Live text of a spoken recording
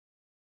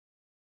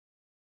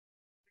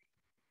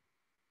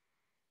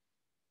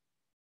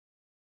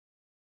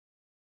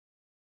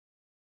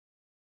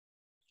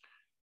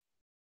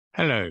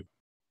Hello,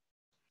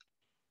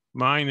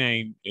 my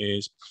name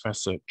is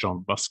Professor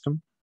John Buscombe.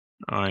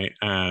 I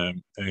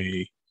am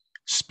a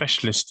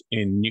specialist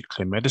in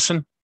nuclear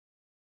medicine.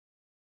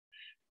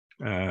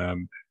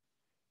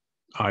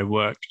 I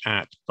work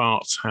at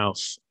Bart's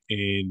House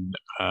in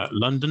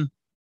London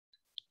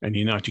in the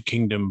United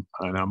Kingdom,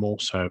 and I'm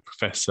also a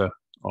professor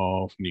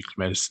of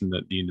nuclear medicine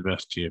at the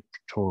University of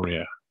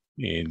Pretoria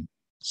in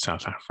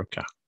South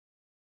Africa.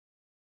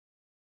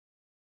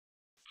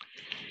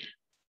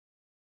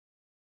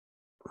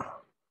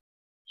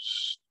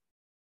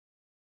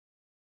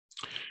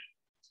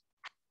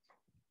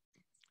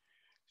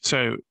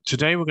 So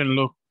today we're going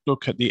to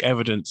look at the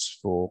evidence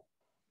for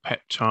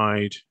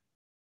peptide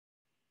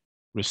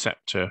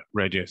receptor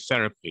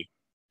radiotherapy.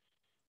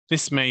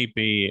 This may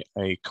be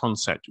a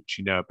concept which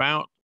you know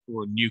about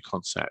or a new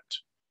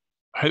concept.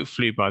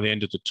 Hopefully by the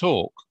end of the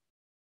talk,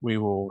 we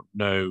will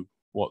know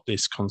what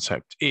this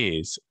concept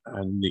is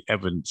and the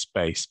evidence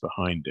base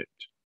behind it.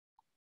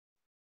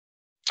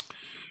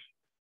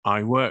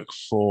 I work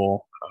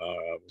for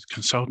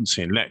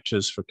consultancy and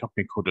lectures for a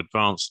company called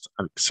Advanced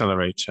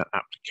Accelerator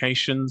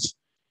Applications,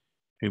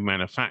 who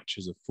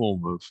manufactures a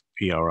form of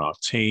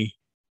PRRT.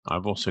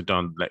 I've also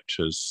done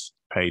lectures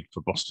paid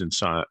for Boston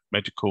Scientific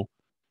Medical.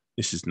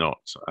 This is not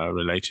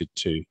related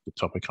to the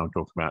topic I'm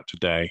talking about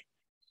today.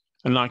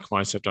 And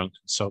likewise, I've done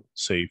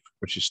consultancy for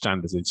British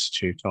Standards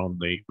Institute on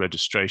the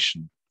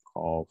registration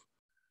of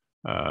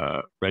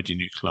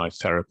radionuclide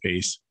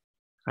therapies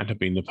and have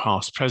been the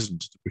past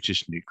president of the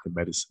British Nuclear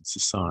Medicine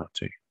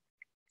Society.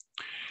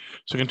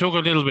 So I can talk a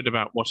little bit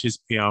about what is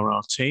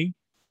PRRT,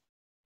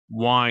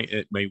 why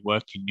it may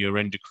work in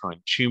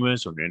neuroendocrine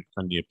tumors or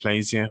neuroendocrine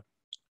neoplasia,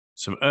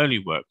 some early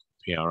work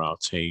with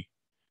PRRT,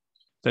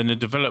 then the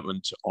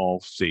development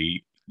of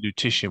the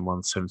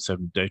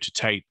lutetium-177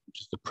 dotatate,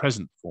 which is the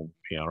present form of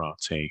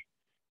PRRT,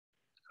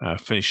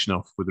 finishing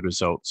off with the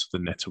results of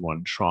the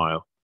NETA-1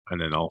 trial, and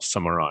then I'll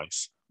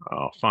summarize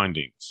our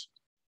findings.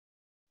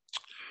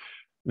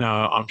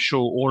 Now, I'm sure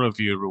all of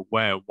you are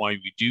aware why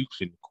we do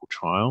clinical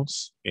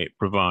trials. It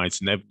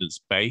provides an evidence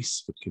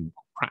base for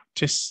clinical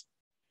practice.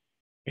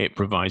 It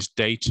provides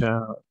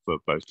data for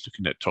both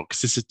looking at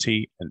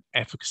toxicity and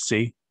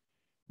efficacy,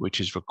 which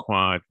is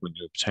required when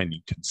you're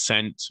obtaining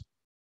consent.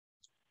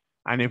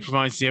 And it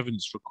provides the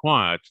evidence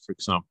required, for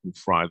example,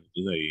 for either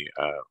the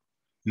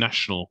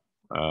national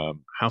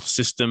health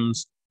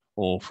systems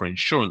or for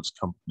insurance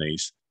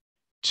companies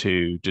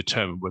to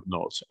determine whether or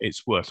not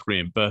it's worth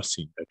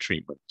reimbursing a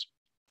treatment.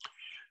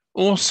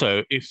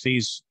 Also, if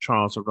these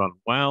trials are run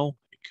well,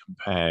 it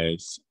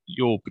compares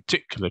your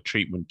particular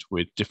treatment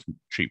with different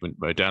treatment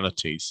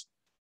modalities.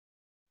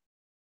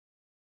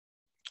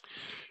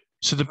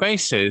 So the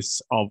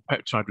basis of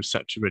peptide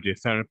receptor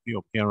radiotherapy,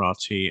 or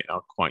PRRT,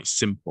 are quite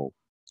simple.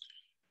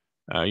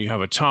 You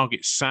have a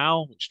target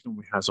cell, which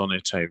normally has on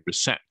it a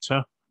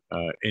receptor.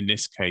 In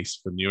this case,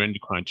 for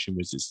neuroendocrine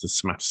tumors, it's the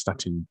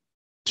somatostatin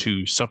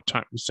 2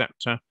 subtype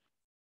receptor.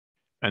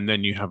 And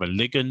then you have a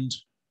ligand,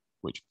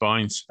 which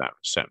binds to that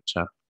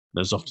receptor.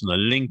 There's often a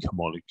linker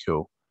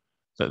molecule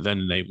that then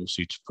enables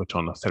you to put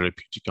on a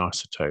therapeutic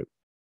isotope.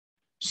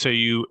 So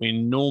you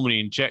normally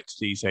inject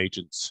these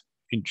agents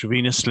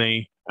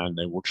intravenously, and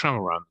they will travel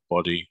around the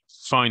body,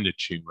 find the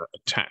tumor,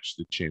 attach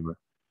the tumor,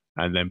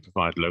 and then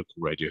provide local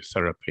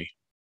radiotherapy.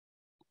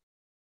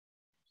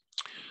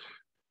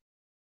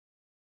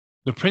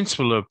 The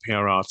principle of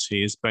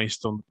PRRT is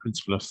based on the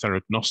principle of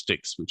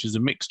theragnostics, which is a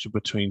mixture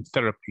between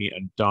therapy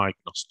and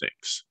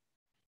diagnostics.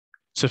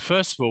 So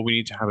first of all, we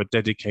need to have a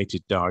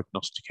dedicated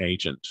diagnostic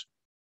agent.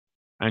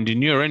 And in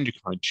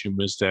neuroendocrine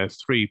tumors, there are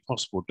 3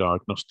 possible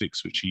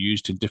diagnostics which are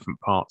used in different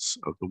parts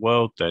of the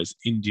world. There's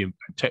indium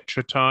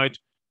pentetratide,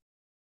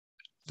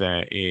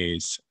 there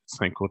is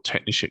something called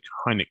technetium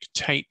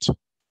hynictate,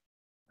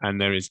 and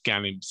there is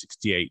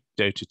gallium-68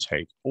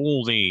 dotatate.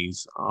 All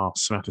these are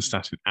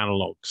somatostatin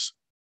analogues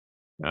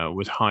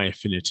with high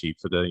affinity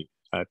for the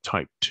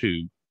type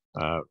 2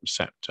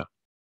 receptor.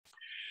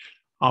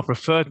 Our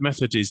preferred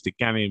method is the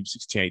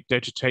gallium-68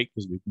 dotatate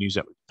because we can use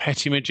that with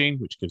PET imaging,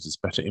 which gives us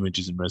better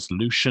images and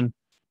resolution.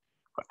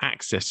 But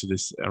access to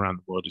this around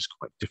the world is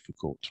quite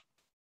difficult.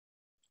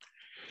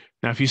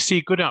 Now, if you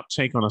see good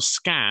uptake on a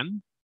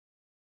scan,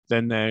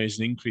 then there is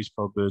an increased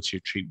probability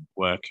of treatment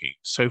working.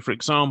 So, for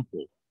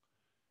example,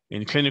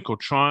 in clinical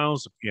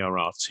trials of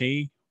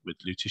PRRT with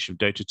lutetium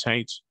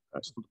dotatate,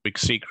 that's not a big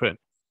secret,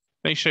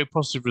 they show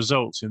positive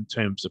results in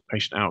terms of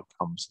patient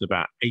outcomes in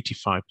about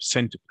 85%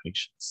 of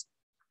patients.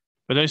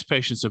 But those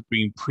patients have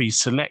been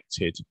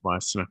pre-selected by a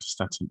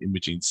somatostatin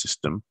imaging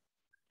system.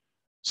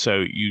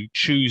 So you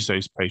choose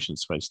those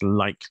patients where it's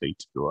likely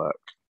to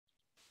work.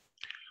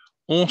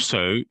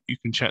 Also, you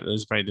can check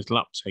there's very little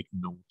uptake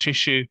in normal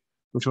tissue,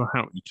 which will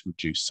help you to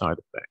reduce side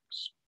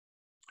effects.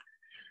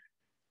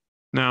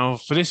 Now,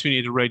 for this, we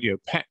need a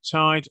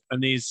radiopeptide,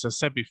 and these, as I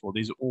said before,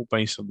 these are all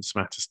based on the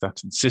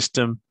somatostatin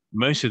system.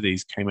 Most of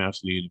these came out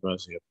of the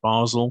University of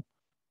Basel.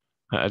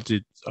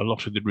 Did a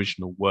lot of the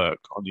original work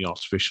on the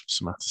artificial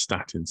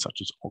somatostatins,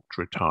 such as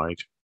octreotide.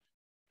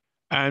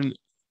 And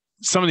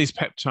Some of these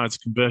peptides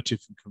are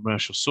converted from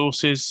commercial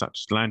sources,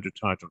 such as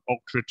lanreotide or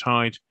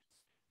octreotide,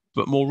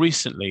 but more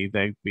recently,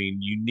 they've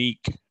been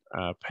unique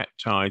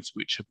peptides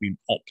which have been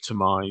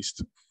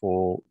optimized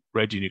for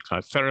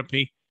radionuclide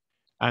therapy,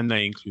 and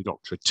they include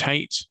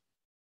octreotate,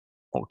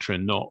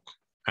 octreonoc,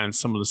 and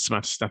some of the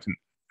somatostatin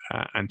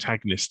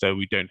antagonists, though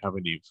we don't have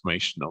any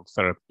information on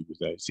therapy with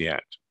those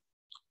yet.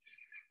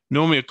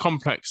 Normally, a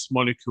complex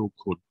molecule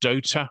called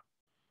DOTA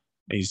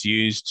is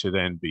used to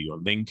then be your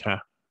linker,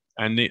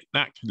 and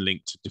that can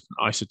link to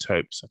different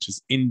isotopes such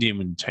as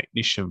indium and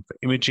technetium for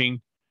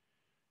imaging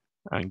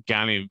and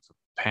gallium for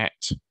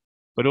PET,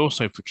 but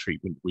also for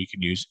treatment we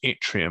can use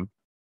yttrium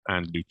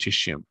and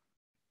lutetium.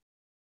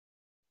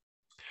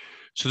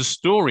 So the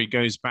story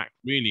goes back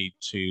really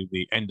to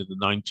the end of the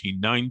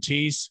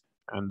 1990s,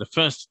 and the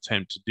first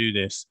attempt to do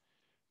this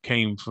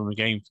came from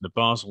the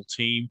Basel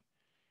team,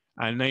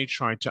 and they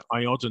tried to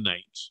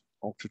iodinate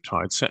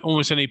octreotide. So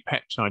almost any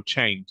peptide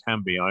chain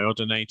can be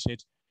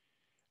iodinated,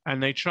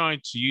 and they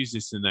tried to use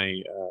this in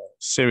a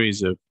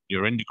series of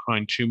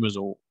neuroendocrine tumors,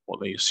 or what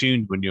they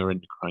assumed were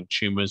neuroendocrine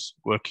tumors,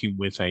 working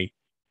with a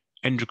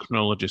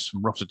endocrinologist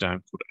from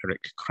Rotterdam called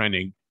Eric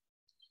Krenning.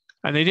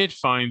 And they did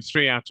find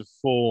 3 out of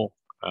 4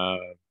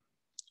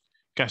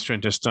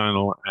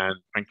 gastrointestinal and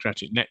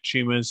pancreatic net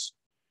tumors.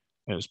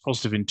 It was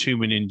positive in 2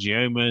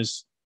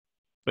 meningiomas,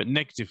 but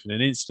negative in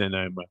an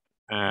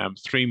insulinoma,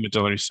 3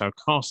 medullary cell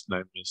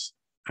carcinomas,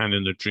 and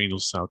an adrenal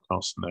cell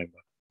carcinoma.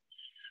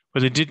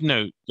 But they did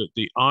note that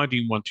the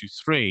iodine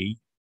 123,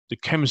 the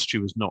chemistry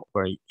was not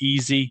very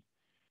easy,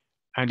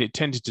 and it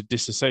tended to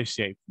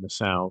disassociate from the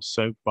cells.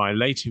 So by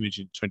late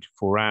imaging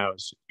 24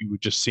 hours, you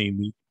would just see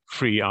the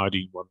free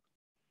iodine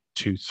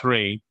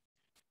 123.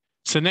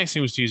 So the next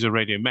thing was to use a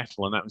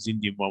radiometal, and that was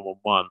indium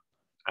 111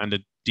 and a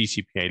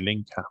DCPA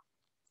linker.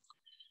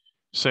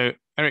 So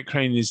Eric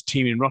Crane and his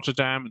team in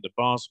Rotterdam and the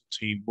Basel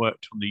team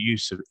worked on the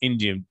use of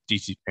indium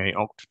DCPA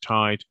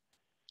octreotide,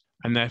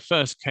 and their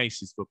first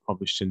cases were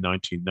published in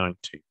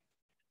 1990.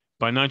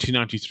 By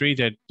 1993,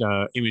 they'd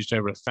imaged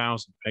over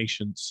 1,000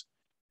 patients,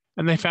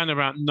 and they found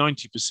about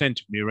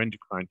 90% of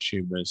neuroendocrine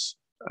tumors,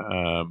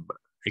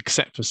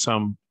 except for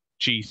some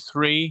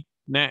G3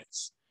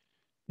 nets,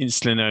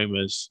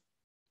 insulinomas.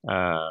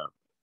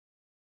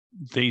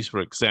 These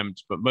were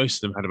exempt, but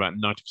most of them had about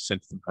 90%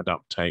 of them had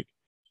uptake.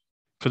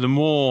 For the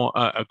more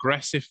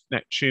aggressive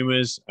net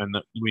tumors, and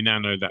we now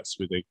know that's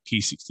with a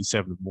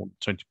Ki67 of more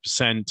than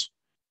 20%,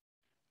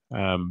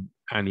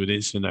 and with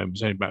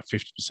insulinomas, only about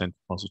 50%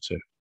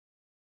 positive.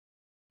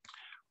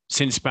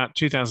 Since about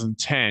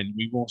 2010,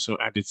 we've also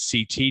added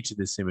CT to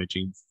this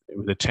imaging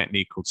with a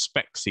technique called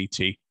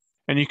SPECT-CT.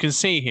 And you can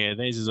see here,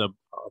 this is a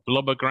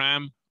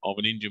blobogram of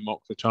an indium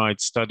octreotide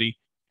study.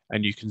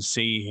 And you can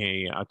see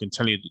here, I can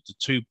tell you that the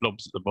 2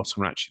 blobs at the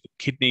bottom are actually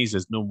the kidneys.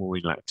 There's normal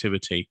renal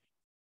activity.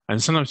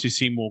 And sometimes you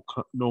see more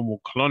normal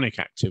colonic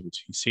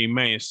activity. So you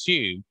may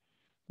assume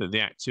that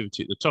the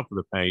activity at the top of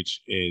the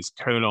page is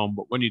colon,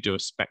 but when you do a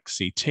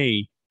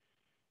SPECT-CT,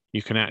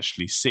 you can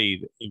actually see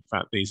that, in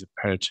fact, these are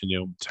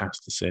peritoneal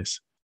metastasis.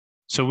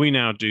 So we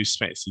now do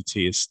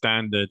SPECT-CT as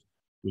standard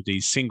with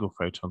these single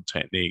photon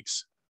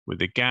techniques. With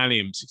the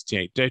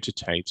gallium-68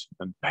 dotatate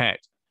and PET,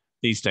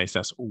 these days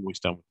that's always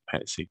done with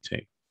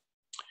PET-CT.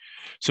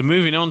 So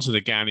moving on to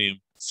the gallium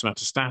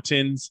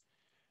somatostatins,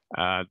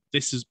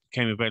 this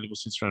became available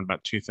since around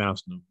about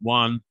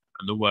 2001,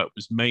 and the work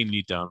was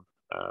mainly done,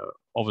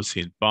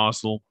 obviously in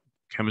Basel,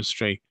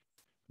 chemistry.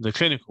 The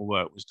clinical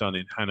work was done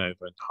in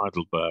Hanover and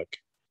Heidelberg.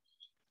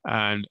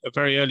 And a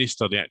very early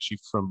study actually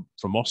from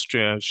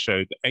Austria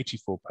showed that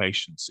 84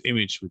 patients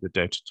imaged with the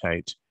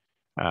dotatate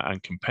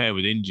and compared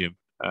with indium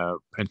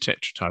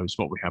pentetratide, was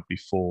what we had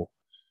before,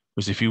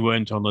 was if you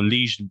went on a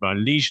lesion by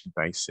lesion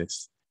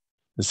basis,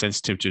 the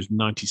sensitivity was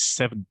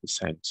 97%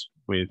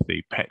 with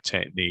the PET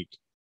technique,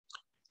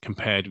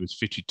 compared with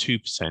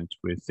 52%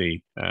 with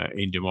the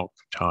indium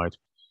octreotide,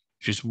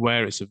 which is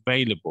where it's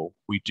available.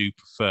 We do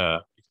prefer,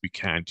 if we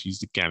can, to use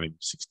the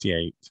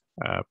gallium-68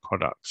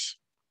 products.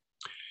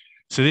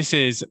 So this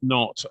is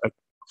not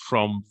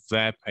from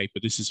their paper.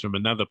 This is from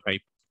another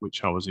paper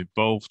which I was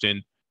involved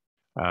in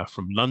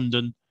from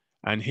London.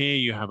 And here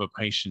you have a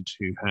patient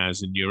who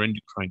has a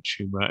neuroendocrine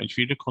tumor. And if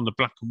you look on the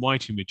black and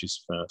white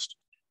images first,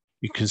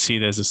 you can see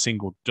there's a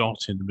single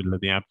dot in the middle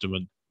of the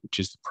abdomen, which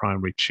is the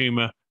primary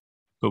tumor.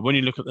 But when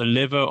you look at the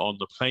liver on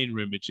the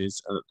planar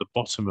images and at the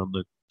bottom on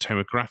the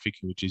tomographic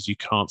images, you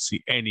can't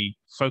see any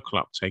focal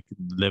uptake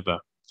in the liver.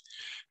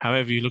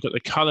 However, you look at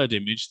the colored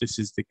image, this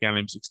is the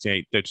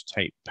gallium-68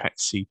 dotatate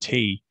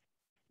PET-CT,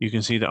 you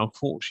can see that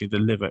unfortunately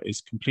the liver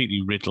is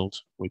completely riddled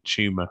with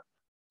tumor,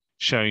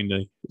 showing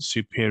the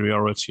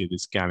superiority of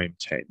this gallium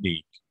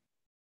technique.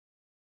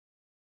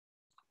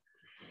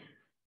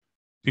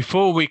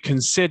 Before we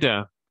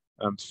consider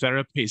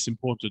therapy, it's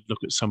important to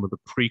look at some of the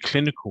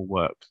preclinical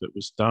work that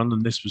was done,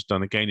 and this was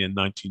done again in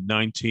the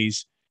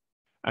 1990s.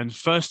 And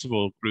first of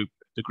all,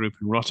 the group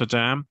in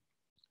Rotterdam,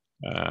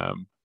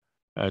 Marion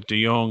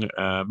de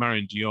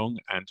Jong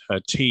and her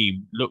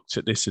team looked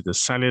at this at the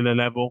cellular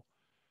level,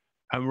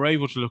 And we're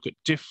able to look at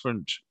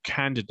different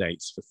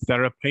candidates for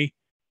therapy,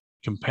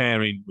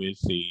 comparing with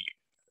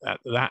at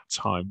that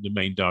time, the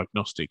main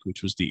diagnostic,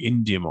 which was the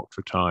indium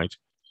octreotide.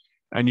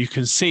 And you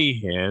can see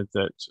here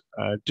that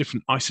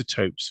different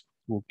isotopes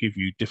will give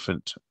you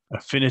different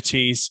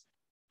affinities.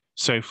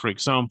 So, for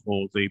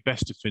example, the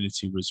best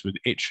affinity was with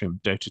yttrium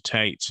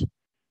dotatate.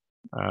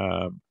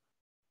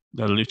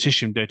 The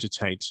lutetium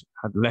dotatate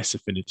had less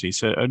affinity.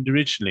 So, and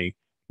originally,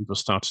 people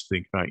started to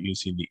think about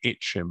using the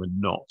yttrium and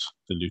not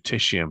the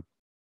lutetium.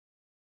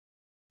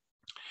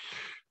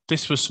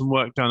 This was some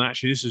work done.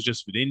 Actually, this is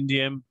just with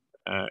indium.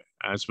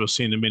 As we'll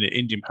see in a minute,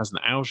 indium has an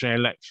Auger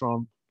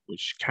electron,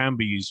 which can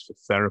be used for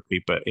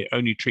therapy, but it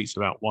only treats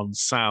about 1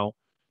 cell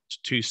to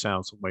 2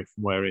 cells away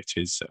from where it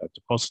is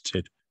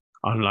deposited,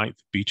 unlike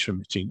the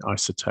beta-emitting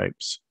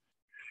isotopes.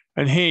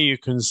 And here you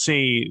can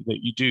see that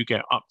you do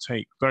get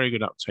uptake, very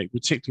good uptake,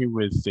 particularly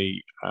with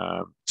the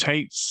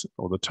tates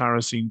or the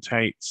tyrosine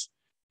tates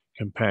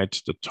compared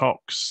to the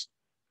tox.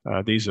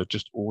 These are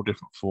just all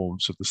different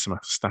forms of the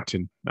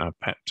somatostatin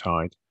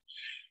peptide.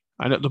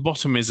 And at the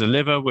bottom is a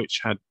liver,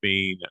 which had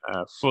been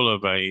full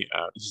of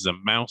this is a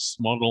mouse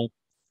model,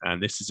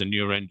 and this is a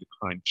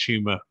neuroendocrine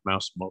tumor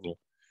mouse model.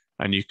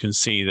 And you can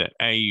see that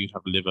A, you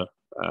have a liver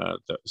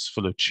that is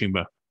full of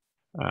tumor,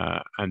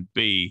 and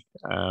B,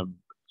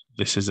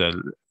 this is a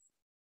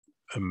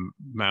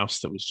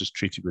mouse that was just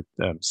treated with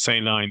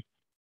saline,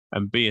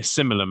 and B, a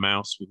similar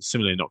mouse with a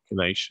similar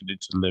inoculation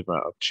into the liver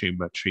of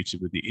tumor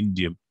treated with the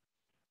indium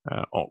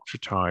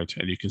octreotide.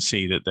 And you can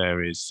see that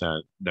there is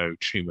no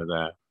tumor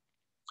there.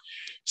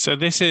 So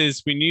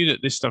we knew that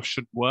this stuff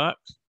should work.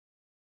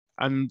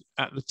 And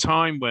at the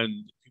time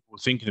when people were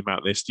thinking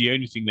about this, the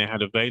only thing they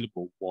had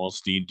available was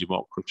the indium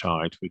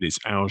octreotide with its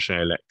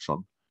Auger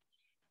electron.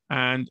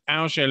 And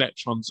Auger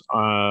electrons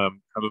have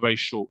a very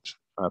short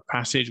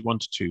passage, 1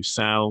 to 2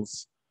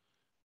 cells,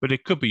 but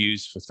it could be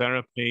used for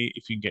therapy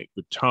if you can get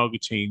good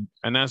targeting.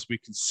 And as we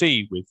can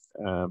see with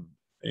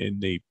in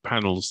the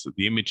panels,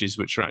 the images,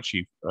 which are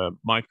actually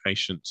my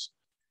patients,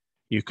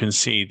 you can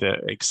see that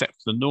except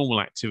for the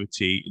normal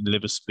activity in the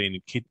liver, spleen,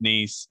 and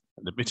kidneys,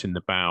 and a bit in the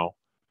bowel,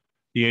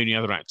 the only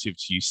other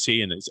activity you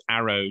see, and it's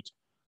arrowed,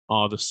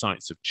 are the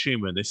sites of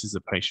tumor. This is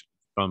a patient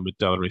with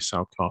medullary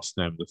cell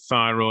carcinoma of the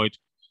thyroid.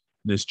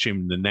 There's tumor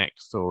in the neck,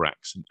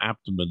 thorax, and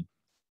abdomen.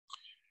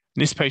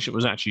 And this patient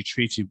was actually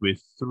treated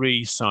with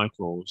 3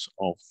 cycles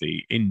of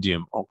the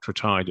indium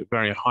octreotide at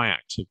very high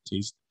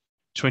activities,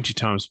 20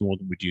 times more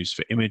than we'd use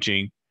for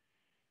imaging.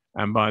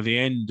 And by the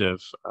end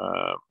of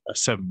a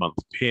 7-month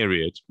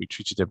period, we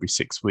treated every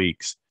 6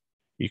 weeks,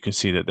 you can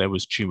see that there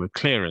was tumor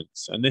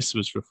clearance. And this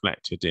was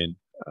reflected in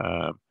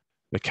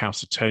the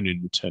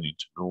calcitonin returning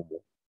to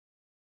normal.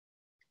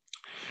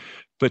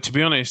 But to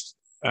be honest,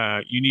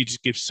 you need to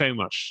give so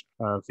much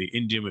of the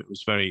indium. It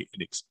was very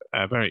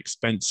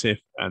expensive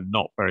and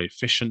not very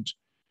efficient.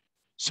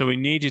 So we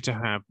needed to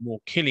have more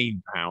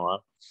killing power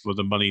for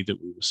the money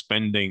that we were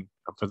spending.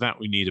 And for that,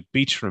 we need a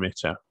beta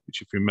emitter,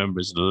 which, if you remember,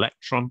 is an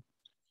electron.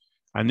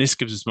 And this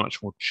gives us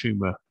much more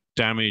tumor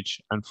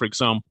damage. And for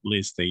example,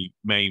 is the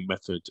main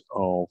method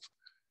of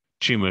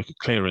tumor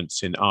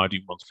clearance in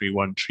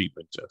RD131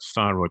 treatment of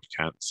thyroid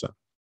cancer.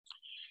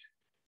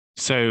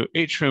 So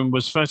yttrium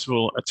was first of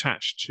all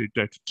attached to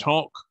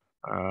DOTA-TOC,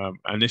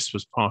 and this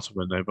was part of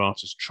a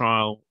Novartis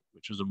trial,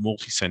 which was a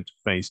multi-center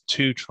phase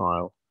 2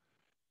 trial.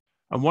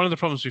 And one of the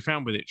problems we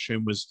found with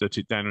yttrium was that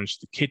it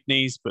damaged the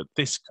kidneys, but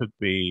this could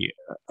be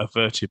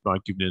averted by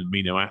giving an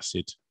amino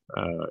acid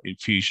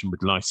infusion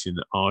with lysine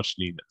and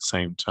arginine at the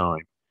same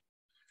time.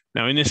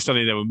 Now, in this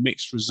study, there were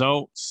mixed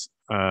results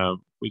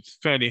with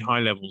fairly high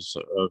levels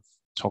of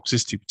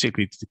toxicity,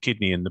 particularly to the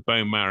kidney and the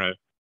bone marrow,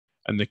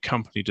 and the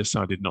company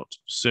decided not to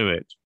pursue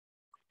it.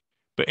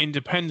 But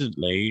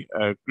independently,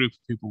 a group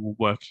of people were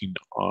working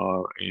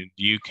in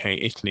the UK,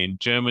 Italy, and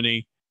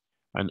Germany,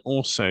 and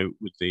also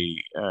with the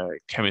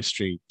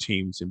chemistry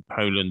teams in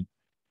Poland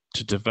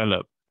to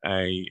develop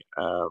a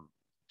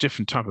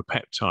different type of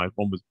peptide,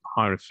 one with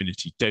higher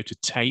affinity,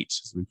 dotatate,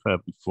 as we've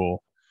heard before,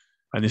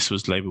 and this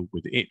was labeled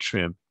with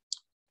yttrium.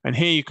 And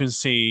here you can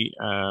see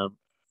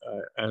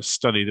a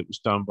study that was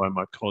done by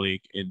my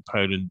colleague in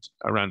Poland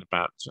around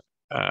about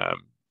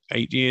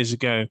 8 years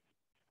ago,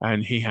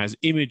 and he has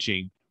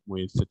imaging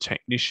with the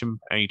technetium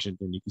agent,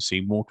 and you can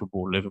see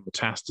multiple liver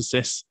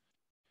metastasis.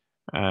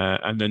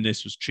 And then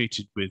this was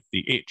treated with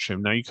the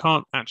yttrium. Now, you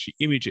can't actually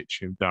image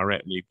yttrium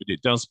directly, but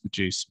it does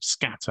produce some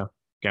scatter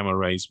gamma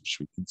rays, which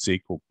we can see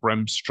called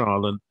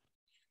bremsstrahlen.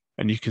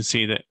 And you can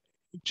see that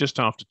just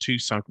after 2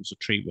 cycles of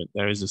treatment,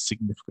 there is a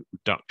significant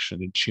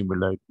reduction in tumor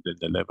load within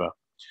the liver.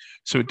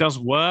 So it does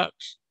work,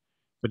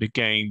 but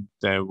again,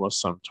 there was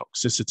some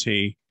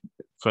toxicity,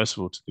 first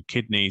of all, to the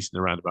kidneys in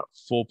around about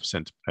 4%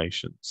 of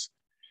patients.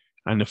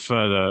 And a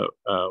further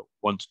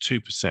 1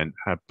 to 2%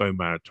 had bone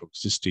marrow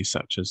toxicity,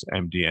 such as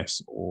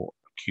MDS or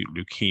acute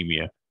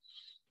leukemia.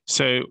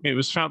 So it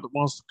was found that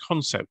whilst the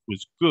concept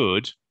was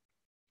good,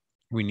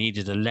 we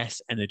needed a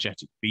less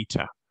energetic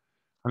beta.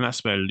 And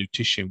that's where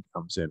lutetium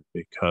comes in,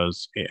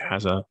 because it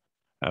has a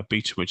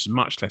beta which is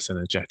much less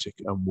energetic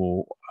and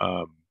will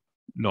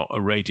not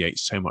irradiate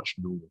so much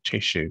normal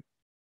tissue.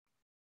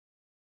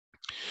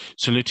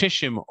 So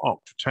lutetium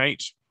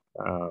octretate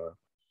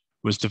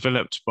was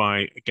developed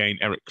by, again,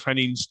 Eric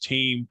Krening's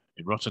team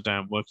in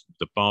Rotterdam, working with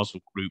the Basel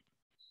group.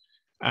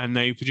 And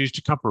they produced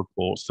a couple of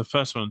reports. The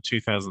first one in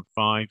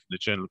 2005 in the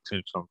Journal of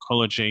Clinical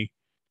Oncology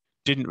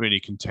didn't really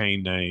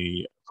contain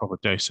a proper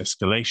dose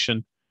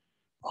escalation,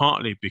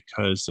 partly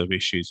because of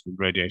issues with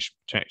radiation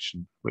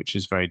protection, which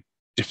is very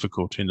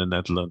difficult in the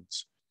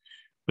Netherlands.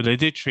 But they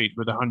did treat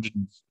with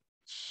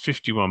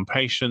 151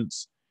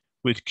 patients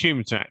with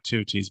cumulative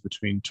activities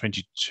between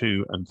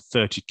 22 and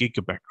 30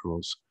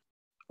 gigabecquerels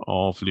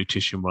of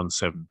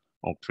lutetium-177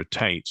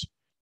 octretate.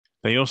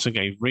 They also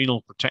gave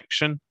renal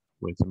protection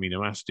with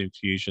amino acid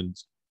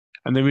infusions,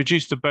 and they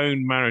reduced the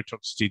bone marrow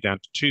toxicity down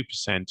to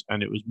 2%,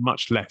 and it was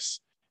much less,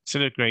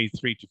 instead of grade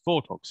 3 to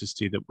 4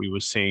 toxicity that we were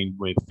seeing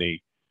with the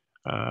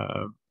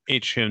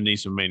yttrium.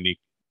 These were mainly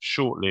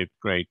short-lived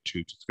grade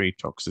 2 to 3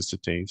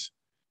 toxicities.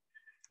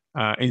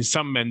 In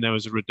some men, there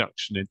was a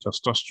reduction in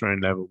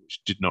testosterone level,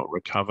 which did not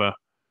recover,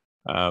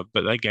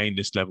 but again,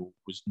 this level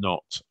was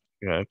not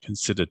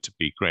considered to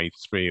be grade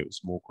 3. It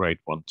was more grade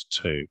 1 to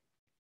 2.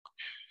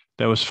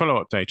 There was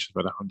follow-up data of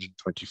about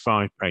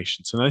 125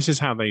 patients, and this is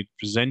how they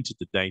presented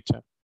the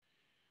data.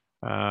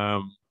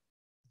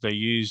 They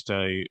used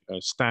a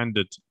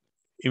standard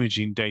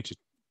imaging data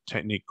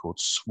technique called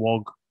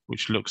SWOG,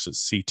 which looks at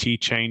CT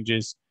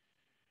changes.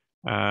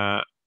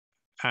 There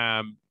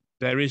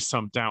is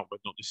some doubt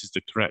whether or not this is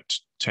the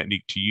correct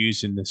technique to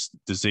use in this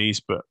disease,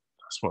 but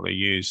that's what they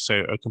used. So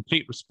a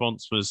complete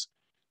response was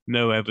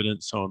no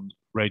evidence on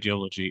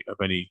radiology of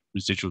any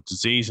residual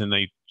disease, and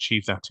they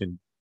achieved that in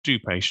 2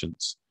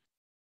 patients.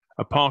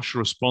 A partial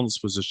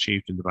response was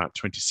achieved in about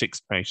 26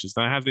 patients.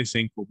 They have this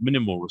thing called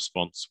minimal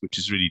response, which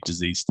is really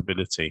disease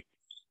stability.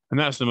 And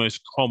that's the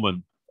most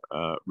common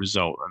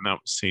result, and that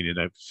was seen in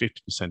over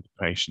 50% of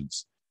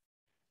patients.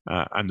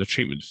 And the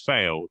treatment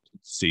failed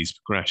disease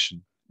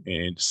progression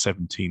in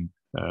 17%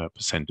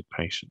 of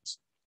patients.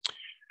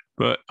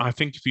 But I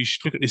think if you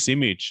look at this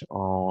image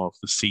of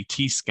the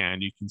CT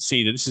scan, you can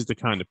see that this is the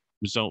kind of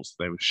results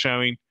they were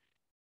showing,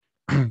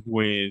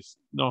 with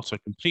not a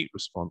complete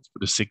response,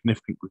 but a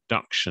significant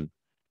reduction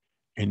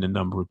in the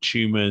number of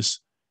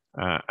tumors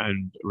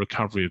and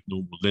recovery of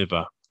normal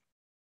liver.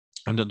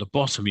 And at the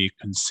bottom, you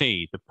can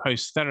see the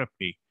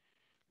post-therapy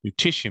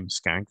lutetium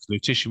scan, because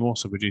lutetium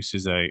also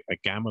produces a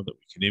gamma that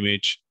we can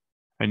image.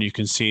 And you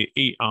can see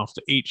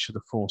after each of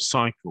the 4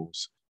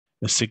 cycles,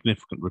 a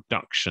significant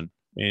reduction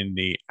in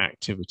the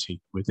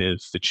activity within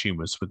the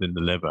tumors within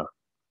the liver.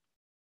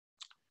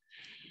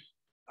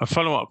 A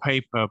follow-up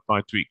paper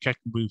by Dwight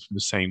Keckenboom from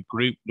the same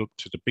group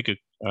looked at a bigger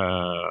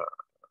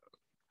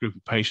group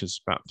of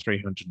patients, about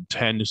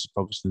 310. This was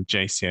published in the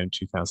JCO in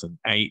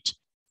 2008.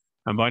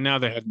 And by now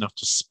they had enough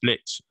to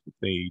split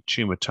the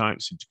tumor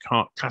types into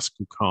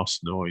classical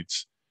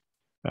carcinoids,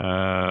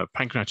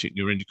 pancreatic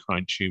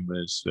neuroendocrine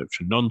tumors that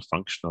were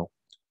non-functional,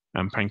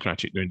 and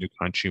pancreatic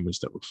neuroendocrine tumors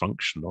that were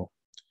functional.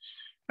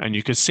 And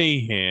you can see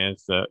here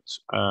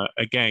that,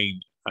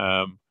 again,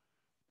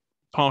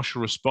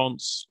 partial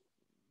response,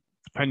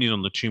 depending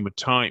on the tumor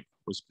type,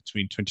 was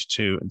between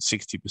 22 and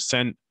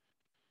 60%.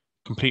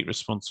 Complete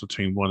response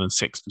between 1 and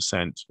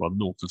 6%, well,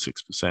 0 to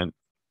 6%.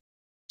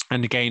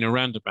 And again,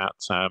 around about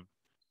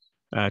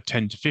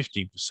 10 to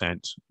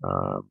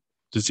 15%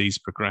 disease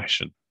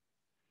progression.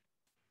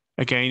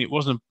 Again, it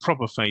wasn't a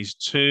proper phase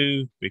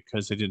 2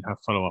 because they didn't have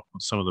follow-up on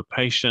some of the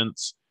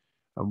patients.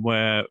 And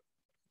where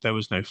there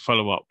was no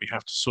follow-up, we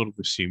have to sort of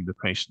assume the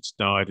patients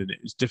died, and it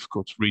is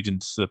difficult to read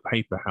into the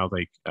paper how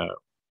they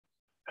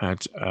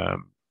had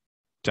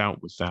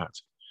dealt with that.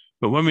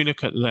 But when we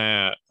look at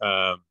their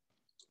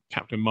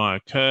Kaplan-Meier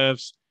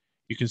curves,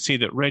 you can see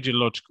that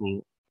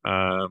radiological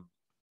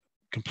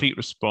complete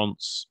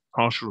response,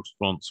 partial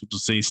response, or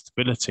disease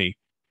stability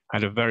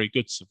had a very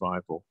good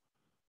survival,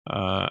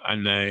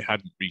 and they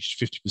hadn't reached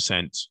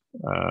 50%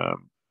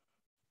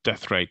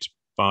 death rate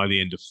by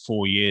the end of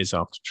 4 years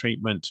after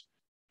treatment.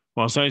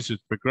 Whilst those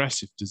with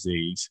progressive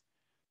disease,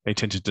 they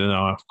tend to die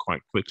off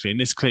quite quickly. And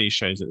this clearly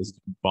shows that there's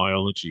different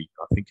biology,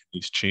 I think, in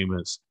these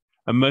tumors.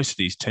 And most of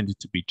these tended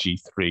to be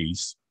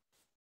G3s.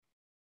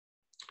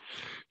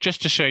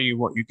 Just to show you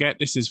what you get,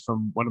 this is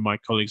from one of my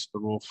colleagues at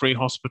the Royal Free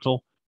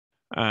Hospital.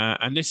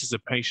 And this is a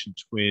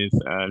patient with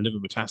liver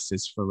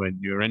metastasis from a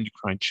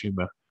neuroendocrine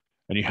tumor.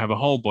 And you have a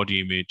whole body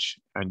image,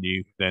 and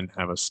you then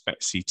have a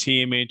SPECT-CT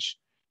image.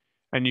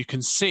 And you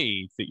can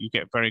see that you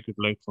get very good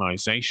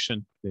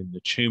localization in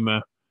the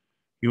tumor.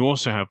 You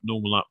also have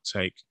normal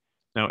uptake.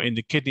 Now, in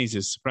the kidneys,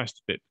 it's suppressed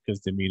a bit because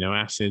of the amino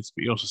acids,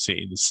 but you also see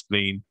it in the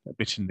spleen, a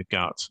bit in the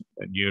gut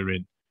and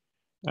urine,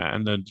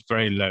 and then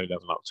very low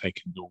level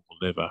uptake in normal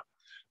liver.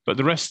 But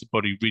the rest of the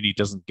body really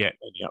doesn't get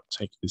any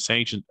uptake of this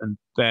agent, and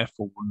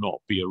therefore will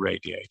not be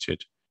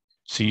irradiated.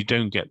 So you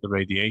don't get the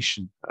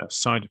radiation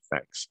side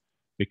effects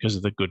because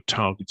of the good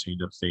targeting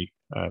of the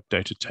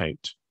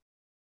dotatate.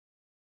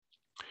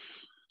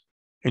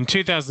 In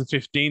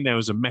 2015, there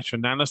was a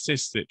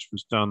meta-analysis which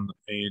was done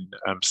in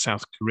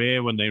South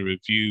Korea when they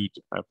reviewed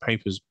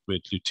papers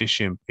with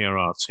lutetium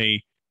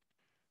PRRT.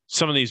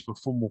 Some of these were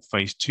formal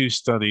phase 2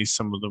 studies,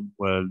 some of them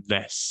were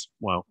less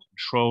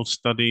well-controlled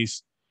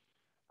studies,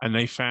 and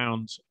they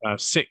found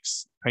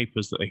 6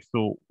 papers that they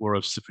thought were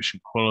of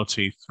sufficient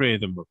quality. 3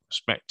 of them were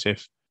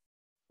prospective.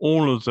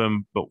 All of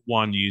them but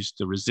one used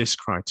the RESIST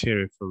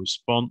criteria for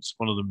response.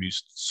 One of them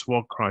used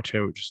SWOG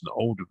criteria, which is an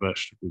older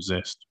version of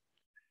RESIST.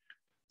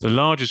 The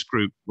largest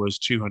group was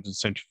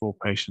 274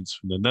 patients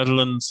from the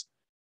Netherlands,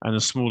 and the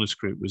smallest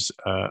group was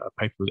a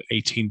paper with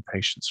 18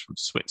 patients from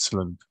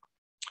Switzerland.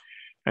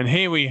 And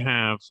here we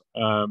have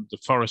the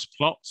forest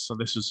plots. So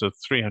this was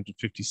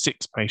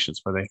 356 patients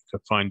where they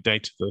could find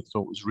data that they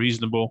thought was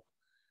reasonable.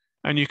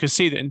 And you can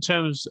see that in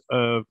terms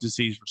of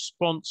disease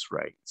response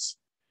rates,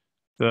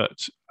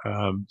 that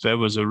there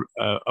was a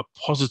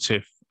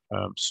positive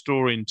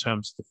story in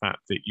terms of the fact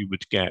that you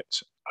would get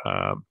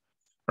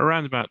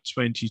around about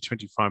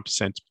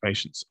 20–25% of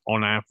patients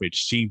on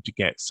average seem to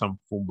get some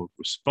form of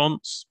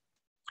response,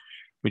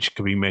 which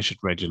can be measured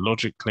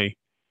radiologically.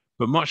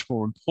 But much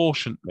more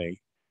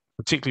importantly,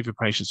 particularly for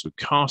patients with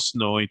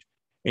carcinoid,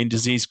 in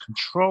disease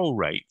control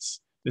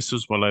rates, this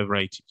was well over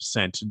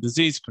 80%. And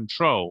disease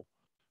control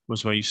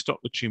was where you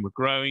stop the tumor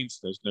growing, so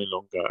there's no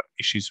longer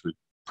issues with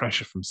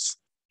pressure from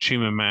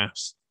tumor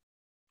mass,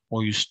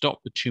 or you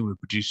stop the tumor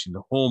producing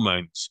the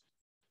hormones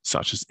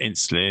such as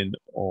insulin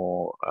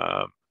or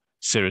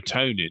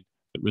serotonin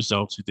that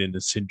resulted in the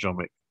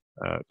syndromic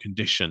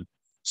condition.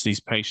 So these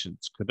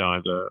patients could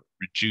either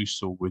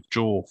reduce or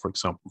withdraw, for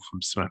example,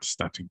 from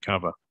somatostatin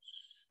cover.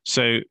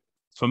 So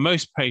for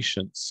most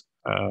patients,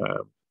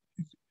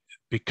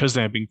 because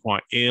they have been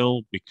quite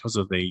ill, because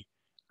of the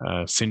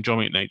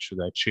syndromic nature of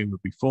their tumor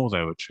before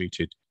they were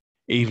treated,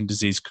 even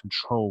disease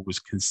control was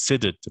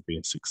considered to be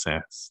a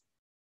success.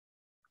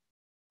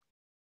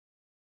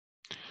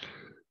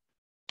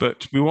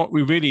 But what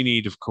we really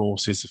need, of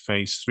course, is a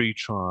phase 3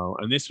 trial.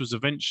 And this was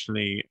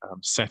eventually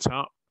set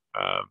up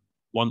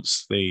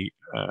once the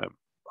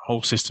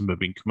whole system had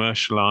been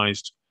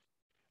commercialized.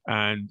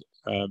 And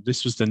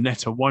this was the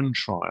NETA-1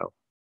 trial.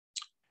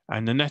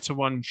 And the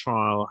NETA-1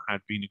 trial had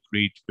been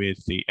agreed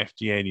with the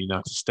FDA in the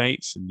United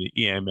States and the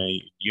EMA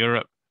in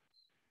Europe.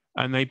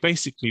 And they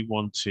basically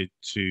wanted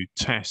to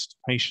test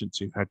patients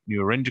who had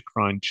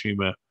neuroendocrine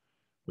tumor,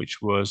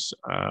 which was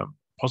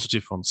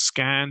positive on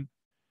scan,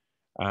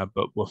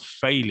 but were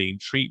failing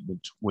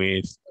treatment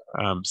with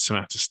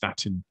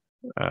somatostatin,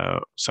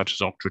 such as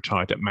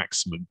octreotide at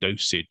maximum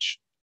dosage.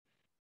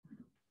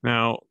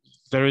 Now,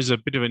 there is a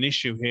bit of an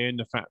issue here in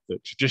the fact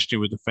that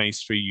traditionally with the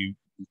phase 3, you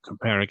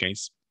compare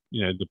against,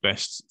 the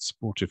best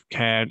supportive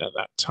care at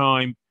that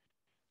time.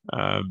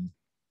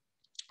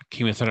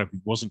 Chemotherapy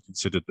wasn't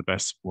considered the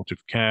best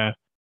supportive care.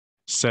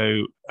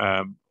 So,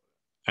 and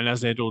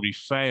as they'd already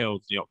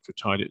failed the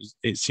octreotide,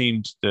 it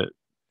seemed that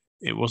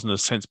it wasn't a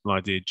sensible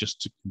idea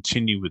just to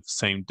continue with the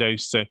same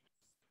dose. So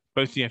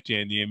both the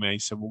FDA and the EMA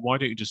said, well, why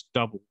don't you just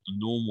double the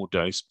normal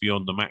dose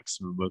beyond the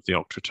maximum of the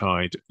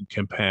octreotide and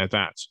compare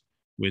that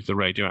with the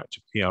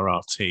radioactive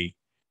PRRT?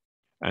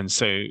 And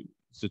so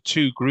the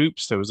 2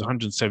 groups, there was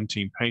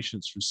 117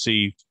 patients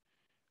received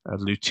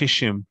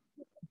lutetium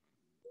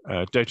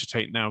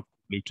dotatate, now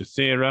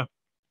Lutathera,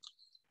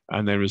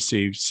 and they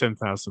received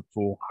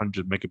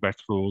 7,400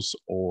 megabecquerels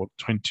or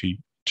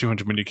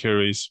 200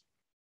 millicuries.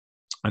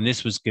 And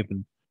this was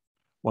given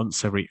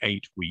once every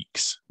 8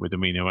 weeks with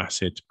amino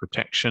acid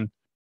protection.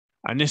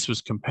 And this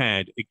was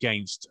compared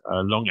against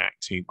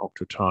long-acting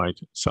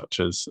octreotide, such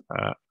as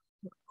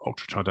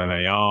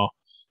octreotide LAR,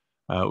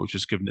 which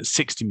was given at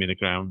 60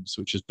 milligrams,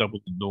 which is double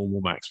the normal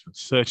maximum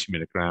 30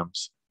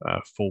 milligrams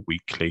for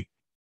weekly.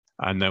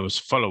 And there was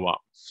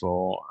follow-up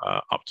for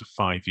up to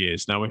 5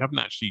 years. Now, we haven't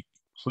actually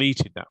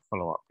completed that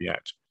follow-up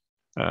yet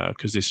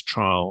because this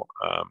trial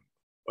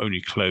only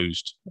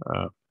closed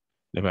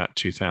in about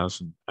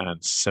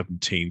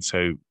 2017.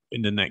 So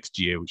in the next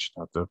year, we should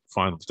have the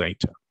final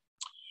data.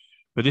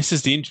 But this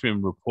is the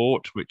interim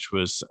report, which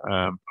was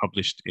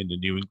published in the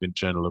New England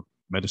Journal of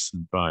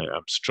Medicine by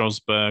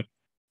Strasberg.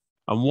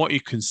 And what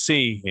you can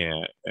see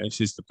here is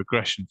the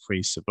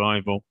progression-free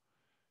survival.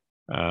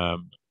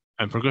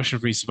 And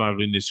progression-free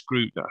survival in this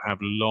group that have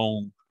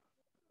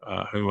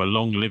who are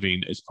long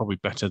living is probably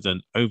better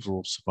than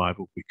overall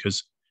survival,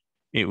 because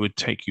it would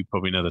take you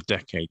probably another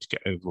decade to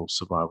get overall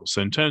survival.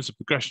 So in terms of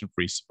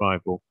progression-free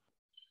survival,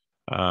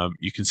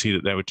 you can see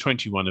that there were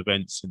 21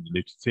 events in the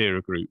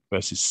Lutathera group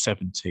versus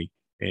 70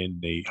 in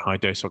the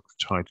high-dose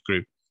octreotide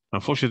group.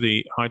 Unfortunately,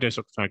 the high-dose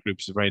octreotide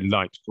group is a very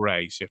light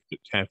gray, so you have to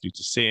look carefully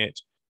to see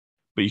it.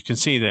 But you can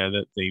see there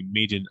that the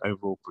median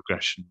overall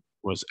progression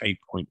was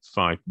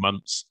 8.5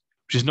 months,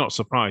 which is not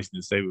surprising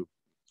as they were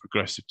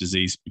progressive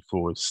disease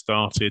before it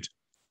started,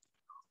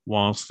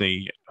 whilst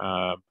the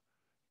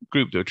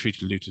group that were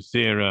treated with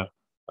Lutathera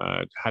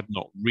had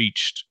not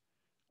reached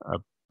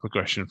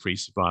progression-free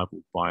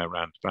survival by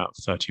around about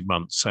 30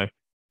 months. So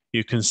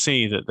you can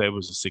see that there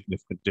was a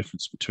significant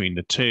difference between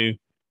the two,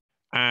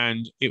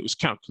 and it was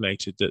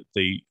calculated that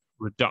the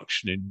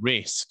reduction in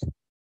risk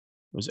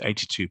was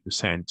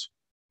 82%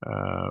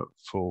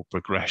 for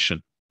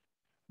progression.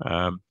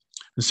 And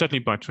certainly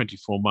by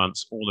 24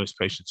 months, all those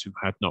patients who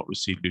had not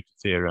received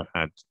Lutathera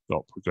had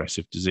got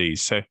progressive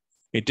disease. So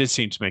it did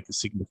seem to make a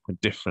significant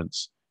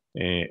difference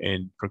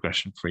in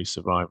progression-free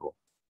survival.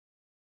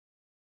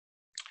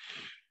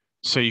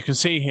 So you can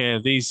see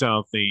here, these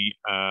are the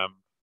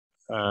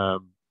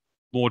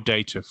more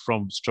data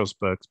from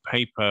Strasberg's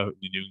paper in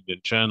the New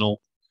England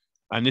Journal.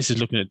 And this is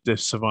looking at the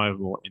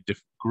survival in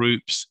different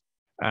groups.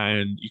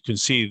 And you can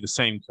see the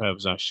same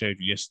curves I showed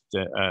you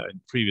yesterday in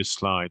the previous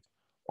slide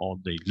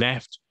on the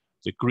left.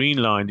 The green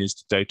line is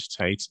the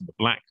dotatate and the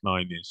black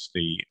line is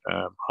the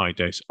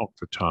high-dose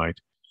octreotide.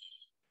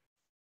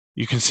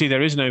 You can see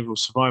there is an overall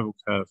survival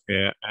curve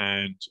here.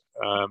 And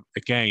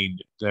again,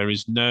 there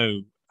is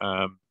no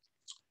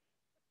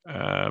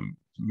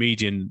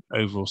median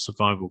overall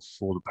survival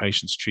for the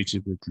patients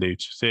treated with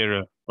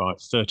Lutathera by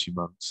 30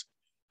 months,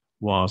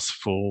 whilst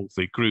for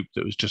the group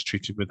that was just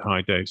treated with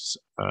high-dose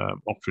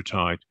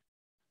octreotide,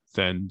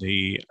 then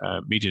the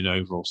median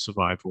overall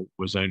survival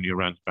was only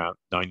around about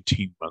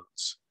 19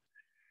 months.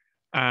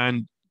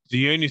 And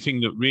the only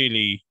thing that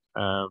really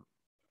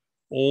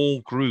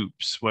all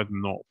groups, whether or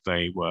not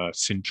they were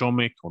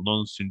syndromic or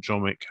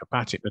non-syndromic,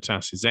 hepatic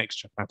metastasis,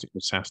 extrahepatic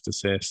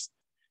metastasis,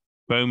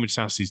 bone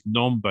metastasis,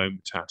 non-bone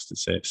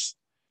metastasis,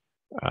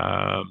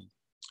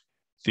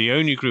 the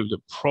only group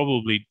that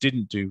probably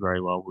didn't do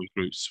very well were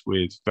groups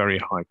with very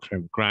high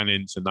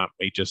chromogranins, and that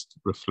may just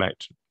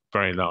reflect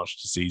very large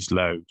disease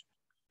load.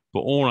 But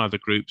all other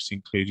groups,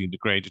 including the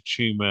grade of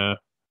tumor,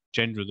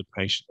 gender of the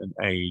patient, and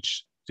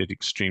age, did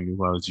extremely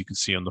well, as you can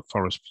see on the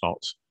forest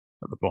plot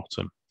at the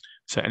bottom.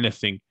 So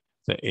anything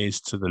that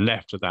is to the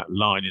left of that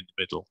line in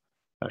the middle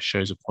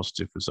shows a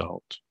positive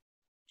result.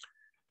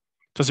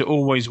 Does it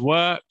always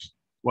work?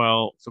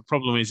 Well, the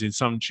problem is in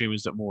some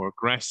tumors that are more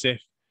aggressive,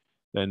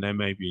 then there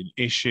may be an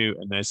issue.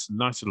 And there's a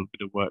nice little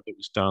bit of work that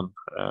was done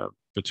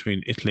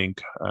between Italy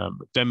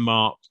and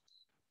Denmark,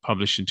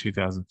 published in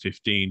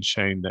 2015,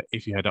 showing that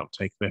if you had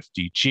uptake of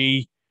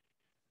FDG,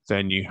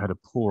 then you had a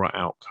poorer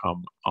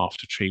outcome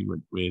after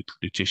treatment with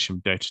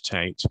lutetium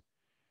dotatate.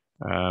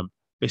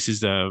 This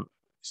is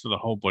it's not a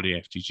whole body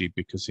FDG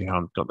because you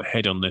haven't got the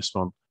head on this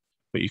one,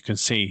 but you can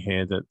see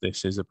here that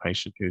this is a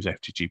patient who's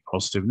FDG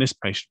positive, and this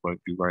patient won't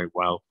do very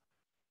well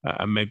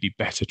and may be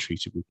better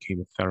treated with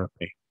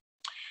chemotherapy.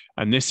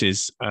 And this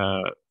is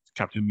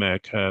Kaplan-Meier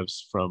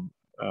curves from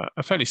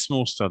a fairly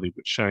small study,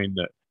 but showing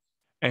that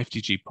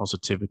FDG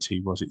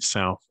positivity was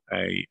itself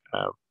a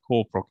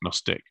poor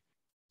prognostic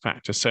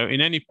factor. So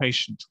in any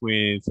patient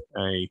with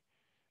a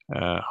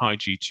high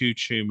G2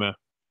 tumor,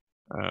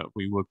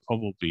 we would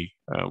probably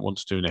want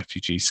to do an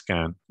FDG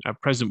scan. At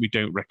present, we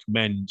don't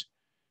recommend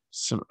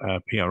some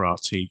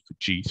PRRT for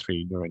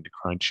G3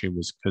 neuroendocrine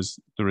tumors because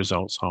the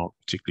results aren't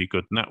particularly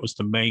good. And that was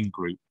the main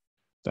group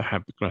that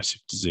had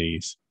progressive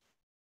disease.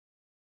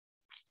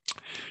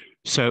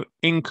 So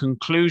in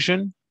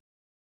conclusion,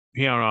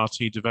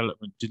 PRRT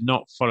development did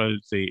not follow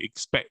the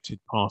expected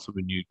path of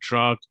a new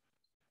drug.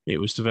 It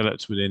was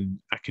developed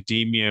within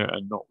academia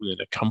and not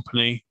within a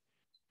company.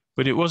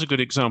 But it was a good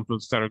example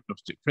of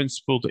theragnostic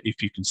principle that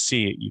if you can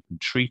see it, you can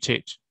treat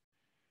it.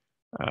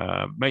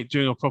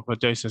 Doing a proper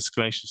dose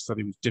escalation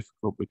study was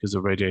difficult because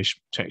of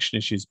radiation protection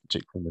issues,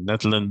 particularly in the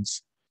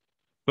Netherlands.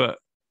 But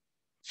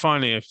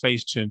finally, a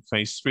phase 2 and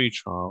phase 3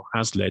 trial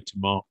has led to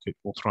market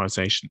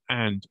authorization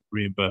and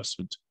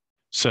reimbursement,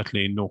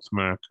 certainly in North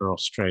America,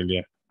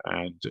 Australia,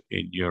 and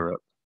in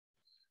Europe.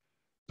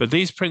 But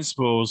these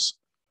principles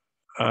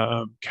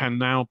can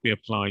now be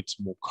applied to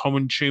more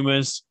common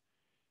tumors.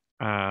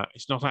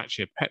 It's not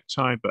actually a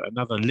peptide, but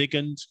another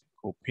ligand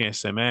called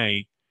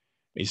PSMA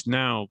is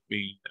now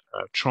being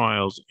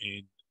trialed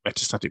in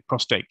metastatic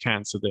prostate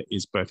cancer that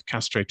is both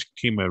castrated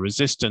and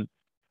chemo-resistant.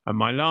 And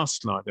my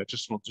last slide, I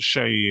just want to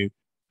show you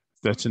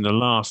that in the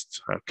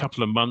last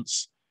couple of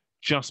months,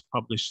 just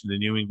published in the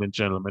New England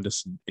Journal of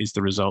Medicine, is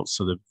the results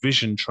of the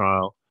VISION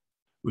trial,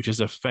 which is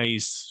a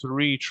phase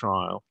 3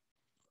 trial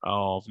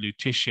of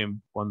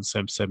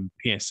lutetium-177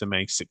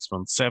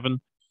 PSMA-617.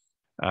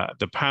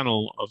 The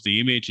panel of the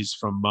images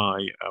from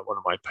one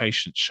of my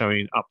patients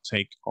showing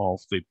uptake of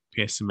the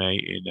PSMA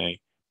in a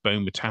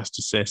bone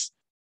metastasis.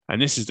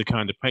 And this is the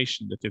kind of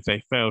patient that if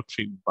they failed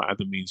treatment by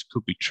other means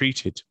could be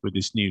treated with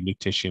this new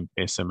lutetium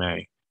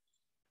PSMA.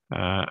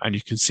 And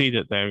you can see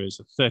that there is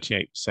a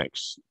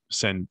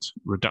 38%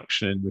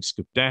 reduction in risk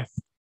of death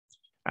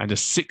and a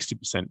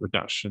 60%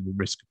 reduction in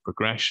risk of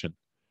progression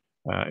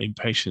in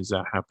patients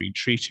that have been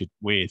treated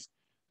with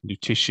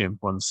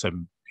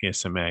lutetium-177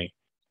 PSMA.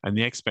 And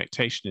the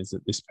expectation is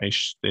that this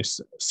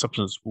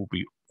substance will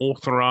be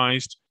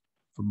authorized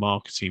for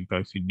marketing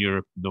both in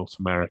Europe and North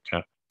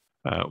America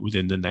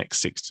within the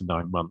next 6 to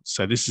 9 months.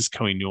 So this is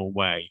coming your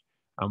way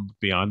and will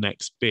be our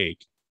next big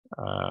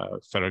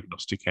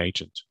theragnostic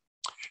agent.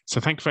 So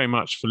thank you very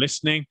much for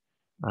listening,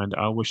 and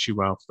I wish you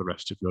well for the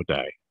rest of your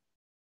day.